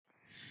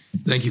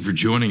Thank you for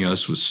joining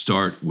us with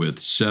Start with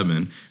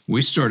 7.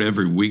 We start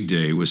every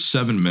weekday with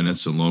 7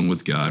 minutes alone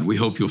with God. We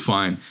hope you'll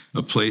find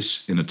a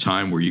place in a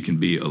time where you can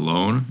be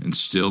alone and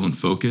still and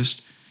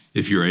focused.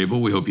 If you're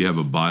able, we hope you have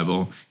a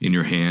Bible in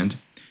your hand.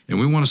 And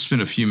we want to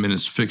spend a few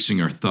minutes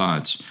fixing our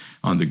thoughts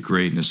on the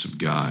greatness of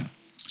God.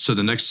 So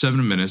the next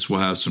 7 minutes, we'll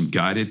have some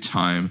guided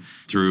time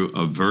through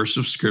a verse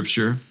of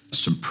Scripture,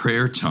 some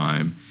prayer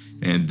time,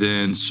 and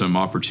then some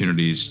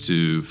opportunities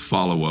to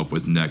follow up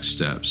with next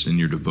steps in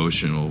your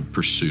devotional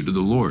pursuit of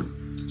the Lord.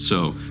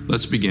 So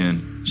let's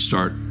begin.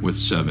 Start with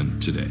 7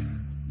 today.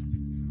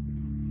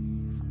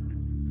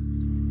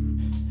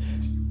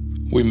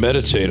 We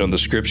meditate on the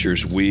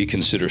Scriptures. We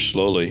consider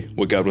slowly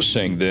what God was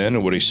saying then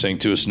and what He's saying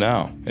to us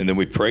now. And then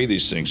we pray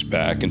these things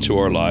back into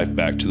our life,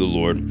 back to the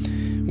Lord.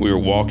 We are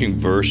walking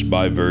verse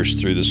by verse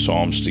through the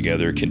Psalms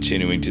together,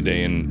 continuing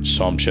today in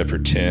Psalm chapter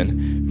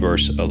 10,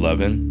 verse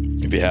 11.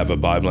 If you have a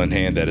Bible in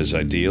hand, that is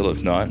ideal.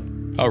 If not,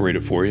 I'll read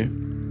it for you.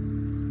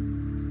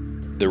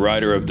 The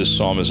writer of this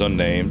psalm is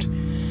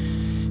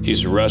unnamed.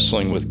 He's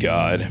wrestling with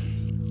God.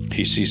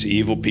 He sees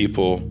evil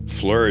people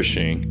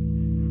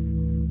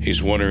flourishing.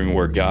 He's wondering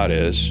where God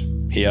is.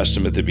 He asked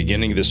him at the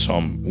beginning of this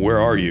psalm, "Where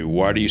are you?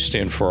 Why do you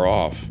stand far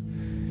off?"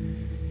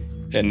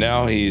 And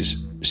now he's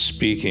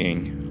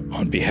speaking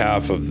on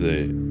behalf of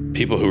the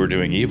people who are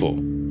doing evil.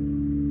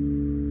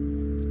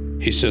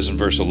 He says in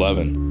verse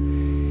 11,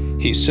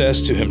 he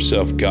says to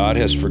himself, God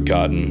has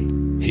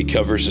forgotten, he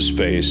covers his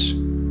face,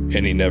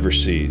 and he never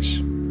sees.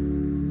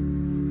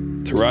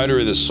 The writer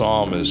of this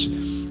psalm is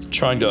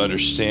trying to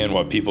understand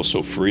why people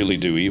so freely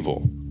do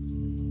evil.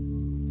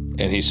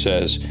 And he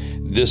says,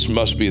 this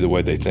must be the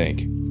way they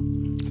think.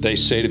 They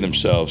say to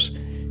themselves,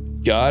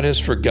 God has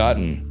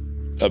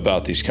forgotten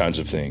about these kinds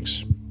of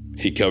things.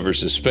 He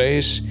covers his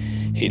face,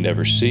 he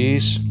never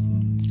sees.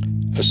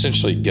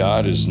 Essentially,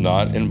 God is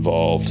not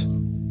involved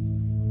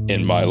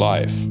in my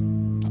life.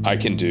 I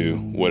can do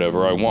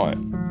whatever I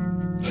want.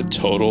 A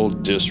total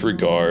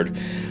disregard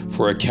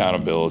for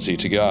accountability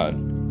to God.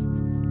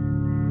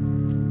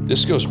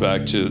 This goes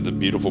back to the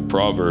beautiful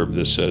proverb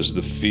that says,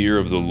 the fear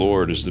of the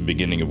Lord is the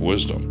beginning of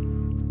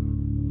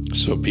wisdom.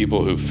 So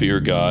people who fear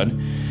God,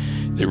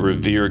 they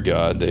revere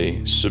God,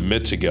 they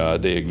submit to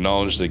God, they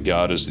acknowledge that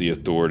God is the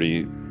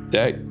authority,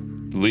 that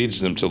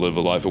leads them to live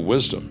a life of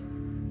wisdom.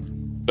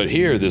 But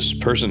here, this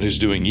person who's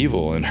doing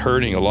evil and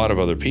hurting a lot of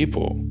other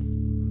people,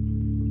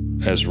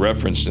 as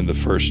referenced in the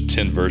first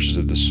 10 verses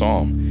of the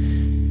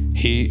psalm,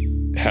 he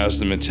has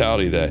the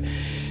mentality that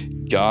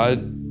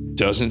God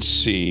doesn't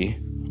see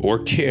or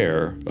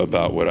care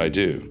about what I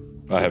do.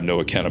 I have no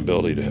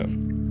accountability to him.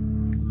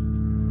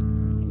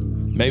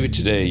 Maybe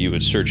today you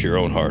would search your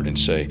own heart and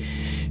say,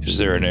 is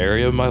there an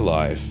area of my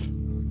life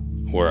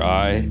where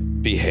I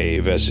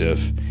behave as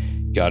if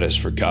God has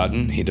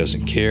forgotten, he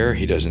doesn't care,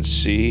 he doesn't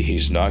see,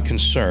 he's not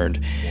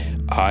concerned?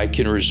 I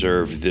can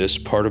reserve this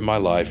part of my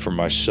life for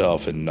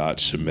myself and not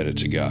submit it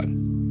to God.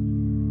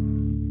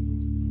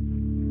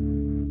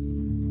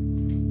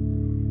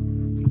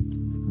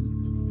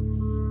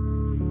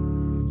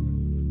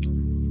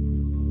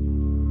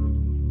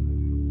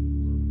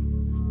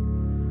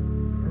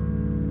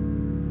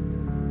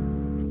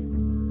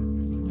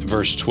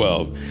 Verse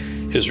 12,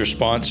 his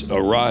response,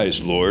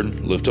 arise, Lord,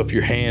 lift up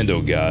your hand,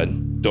 O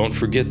God, don't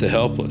forget the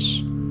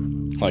helpless.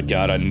 Like,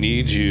 God, I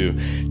need you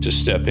to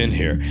step in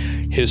here.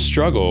 His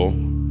struggle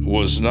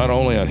was not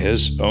only on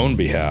his own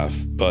behalf,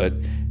 but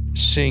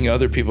seeing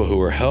other people who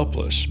were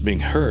helpless, being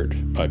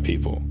hurt by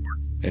people.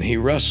 And he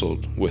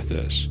wrestled with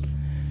this,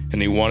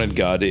 and he wanted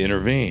God to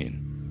intervene.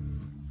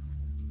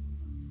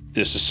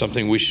 This is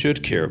something we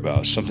should care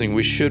about, something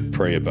we should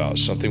pray about,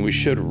 something we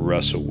should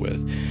wrestle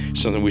with,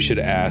 something we should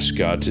ask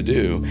God to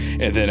do,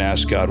 and then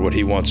ask God what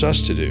he wants us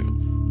to do.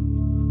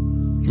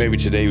 Maybe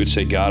today you would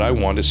say, God, I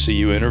want to see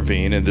you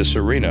intervene in this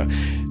arena.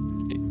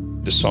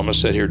 The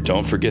psalmist said here,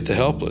 don't forget the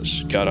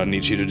helpless. God, I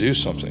need you to do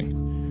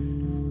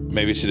something.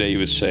 Maybe today you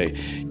would say,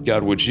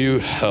 God, would you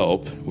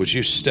help? Would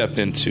you step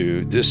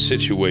into this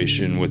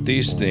situation with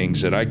these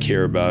things that I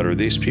care about or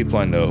these people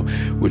I know?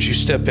 Would you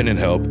step in and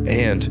help?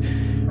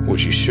 And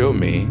would you show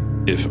me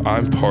if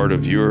I'm part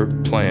of your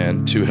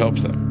plan to help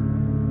them?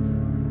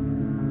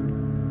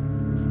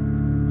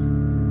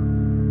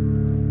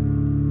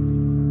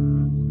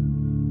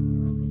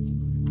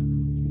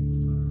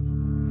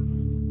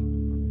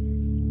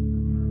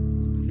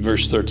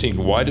 Verse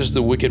 13, why does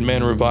the wicked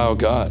man revile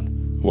God?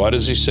 Why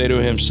does he say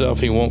to himself,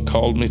 he won't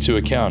call me to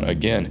account?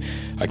 Again,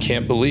 I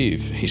can't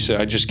believe. He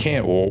said, I just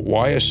can't. Well,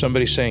 why is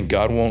somebody saying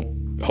God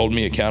won't hold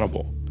me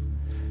accountable?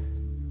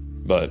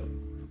 But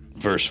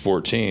verse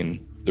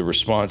 14, the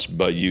response,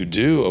 but you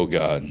do, O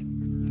God,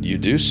 you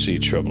do see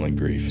trouble and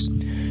grief.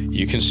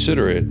 You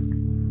consider it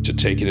to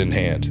take it in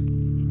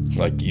hand.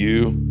 Like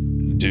you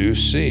do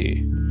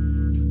see.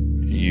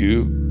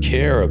 You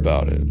care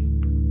about it.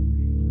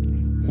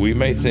 We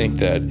may think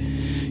that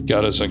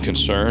God is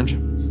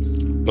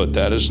unconcerned, but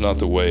that is not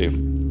the way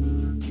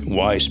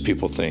wise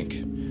people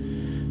think.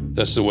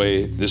 This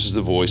is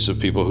the voice of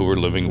people who are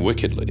living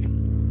wickedly.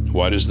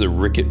 Why does the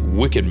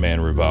wicked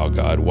man revile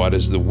God? Why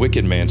does the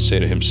wicked man say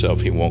to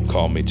himself, he won't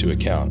call me to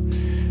account?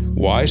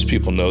 Wise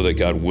people know that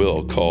God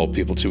will call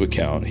people to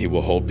account. He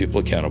will hold people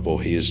accountable.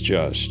 He is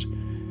just.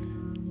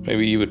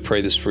 Maybe you would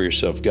pray this for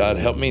yourself. God,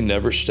 help me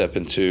never step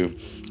into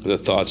the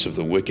thoughts of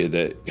the wicked,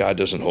 that God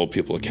doesn't hold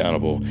people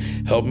accountable.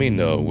 Help me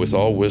know, with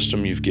all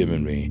wisdom you've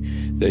given me,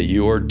 that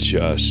you are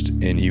just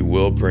and you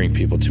will bring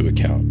people to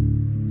account.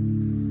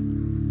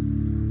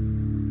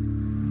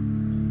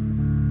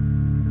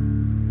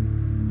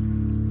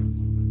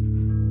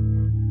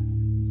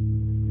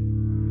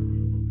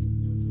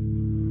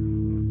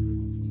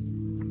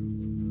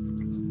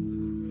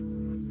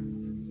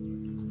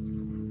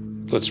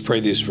 Let's pray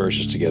these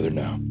verses together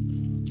now.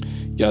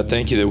 God,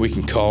 thank you that we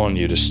can call on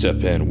you to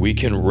step in. We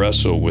can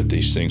wrestle with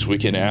these things. We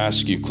can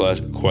ask you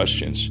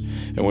questions.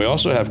 And we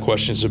also have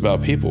questions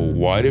about people.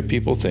 Why do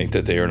people think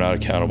that they are not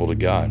accountable to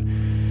God?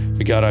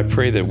 But God, I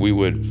pray that we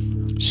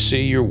would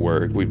see your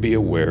work, we'd be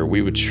aware,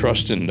 we would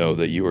trust and know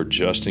that you are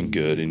just and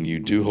good and you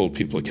do hold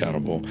people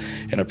accountable.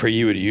 And I pray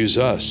you would use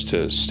us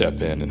to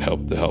step in and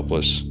help the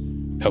helpless.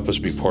 Help us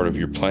be part of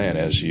your plan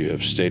as you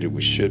have stated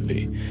we should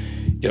be.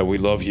 God, we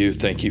love you.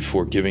 Thank you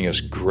for giving us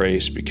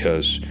grace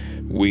because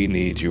we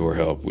need your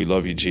help. We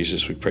love you,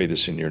 Jesus. We pray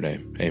this in your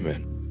name.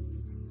 Amen.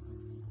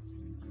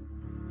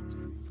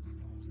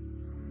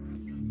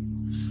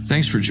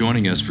 Thanks for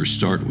joining us for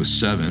Start with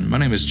 7. My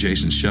name is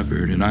Jason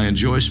Shepard, and I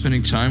enjoy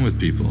spending time with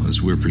people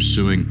as we're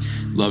pursuing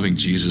loving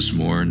Jesus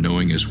more,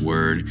 knowing his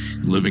word,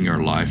 living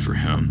our life for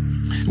him.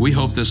 We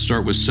hope this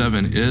Start with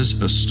 7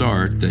 is a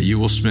start that you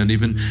will spend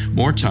even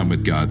more time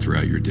with God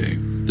throughout your day.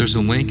 There's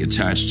a link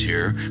attached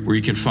here where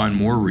you can find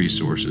more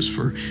resources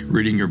for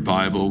reading your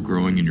Bible,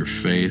 growing in your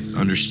faith,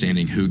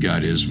 understanding who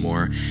God is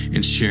more,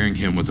 and sharing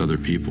him with other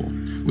people.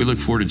 We look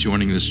forward to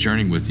joining this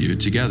journey with you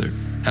together.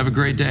 Have a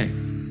great day.